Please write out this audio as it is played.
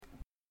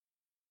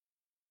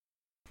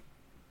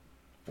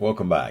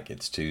Welcome back.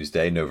 It's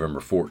Tuesday, November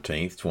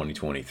 14th,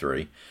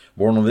 2023.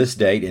 Born on this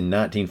date in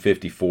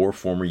 1954,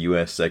 former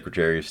U.S.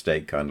 Secretary of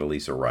State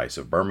Condoleezza Rice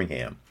of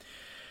Birmingham.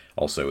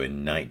 Also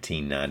in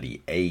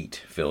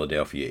 1998,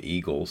 Philadelphia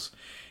Eagles.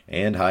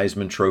 And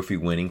Heisman Trophy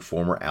winning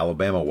former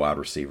Alabama wide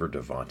receiver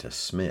Devonta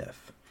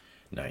Smith.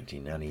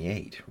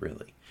 1998,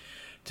 really.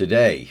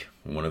 Today,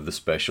 one of the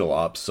special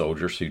ops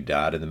soldiers who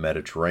died in the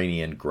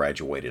Mediterranean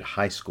graduated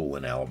high school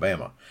in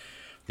Alabama.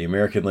 The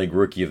American League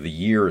Rookie of the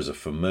Year is a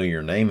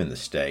familiar name in the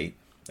state,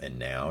 and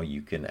now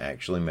you can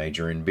actually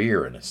major in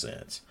beer in a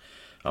sense.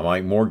 I'm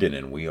Mike Morgan,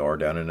 and we are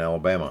down in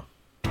Alabama.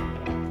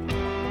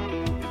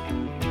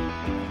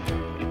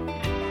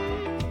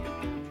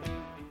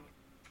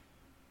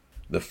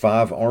 The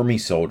 5 Army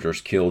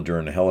soldiers killed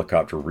during a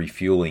helicopter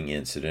refueling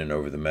incident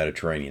over the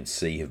Mediterranean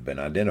Sea have been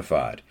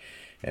identified,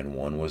 and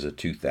one was a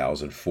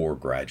 2004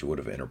 graduate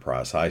of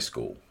Enterprise High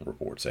School,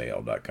 reports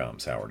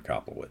AL.com's Howard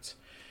Koplowitz.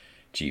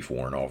 Chief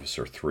Warrant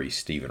Officer 3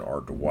 Stephen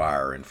R.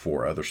 Dwyer and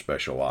 4 other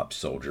special ops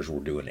soldiers were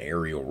doing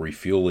aerial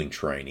refueling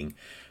training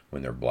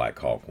when their Black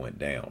Hawk went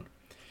down.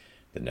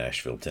 The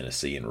Nashville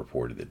Tennessean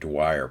reported that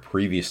Dwyer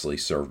previously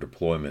served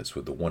deployments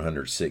with the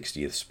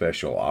 160th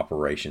Special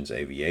Operations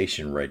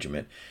Aviation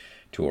Regiment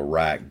to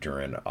Iraq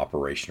during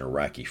Operation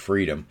Iraqi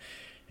Freedom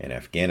and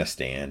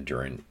Afghanistan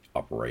during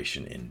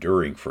Operation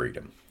Enduring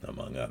Freedom,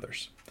 among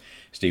others.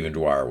 Stephen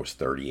Dwyer was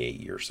 38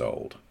 years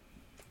old.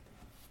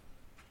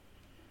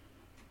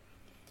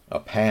 A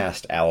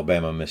past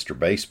Alabama Mr.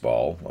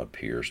 Baseball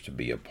appears to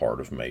be a part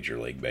of Major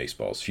League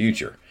Baseball's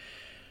future.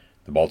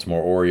 The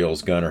Baltimore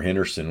Orioles' Gunnar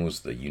Henderson was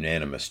the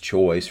unanimous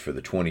choice for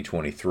the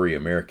 2023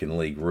 American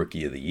League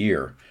Rookie of the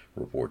Year,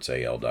 reports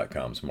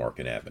AL.com's Mark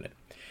Avenett.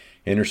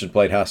 Henderson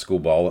played high school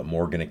ball at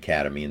Morgan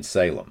Academy in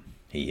Salem.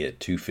 He hit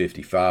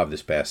 .255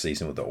 this past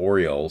season with the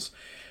Orioles,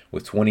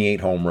 with 28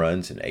 home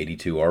runs and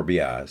 82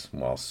 RBIs,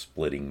 while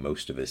splitting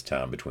most of his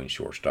time between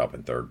shortstop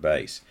and third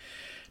base.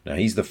 Now,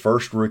 he's the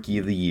first Rookie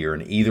of the Year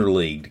in either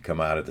league to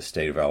come out of the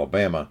state of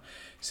Alabama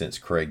since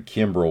Craig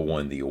Kimbrell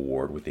won the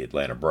award with the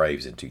Atlanta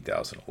Braves in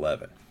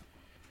 2011.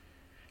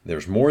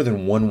 There's more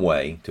than one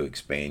way to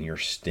expand your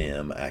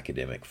STEM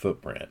academic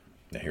footprint.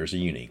 Now, here's a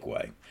unique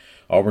way.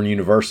 Auburn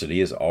University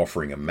is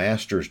offering a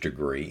master's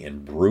degree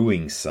in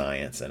brewing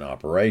science and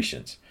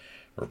operations,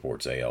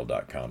 reports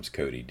AL.com's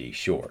Cody D.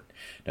 Short.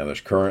 Now, there's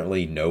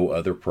currently no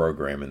other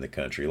program in the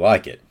country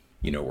like it.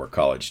 Where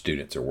college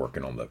students are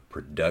working on the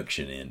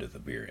production end of the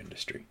beer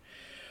industry.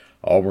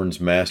 Auburn's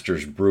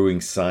Master's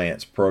Brewing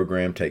Science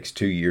program takes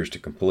 2 years to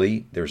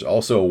complete. There's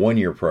also a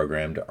 1-year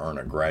program to earn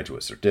a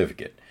graduate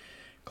certificate.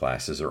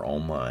 Classes are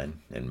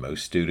online, and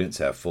most students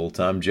have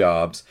full-time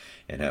jobs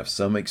and have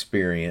some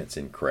experience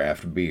in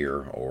craft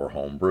beer or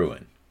home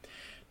brewing.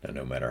 Now,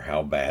 no matter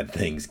how bad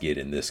things get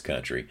in this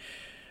country,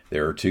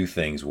 there are 2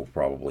 things we'll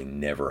probably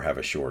never have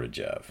a shortage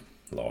of: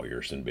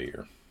 lawyers and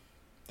beer.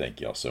 Thank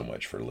y'all so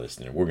much for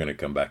listening. We're going to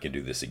come back and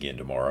do this again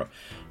tomorrow.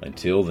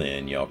 Until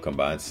then, y'all come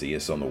by and see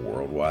us on the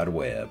World Wide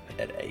Web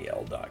at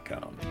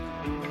AL.com.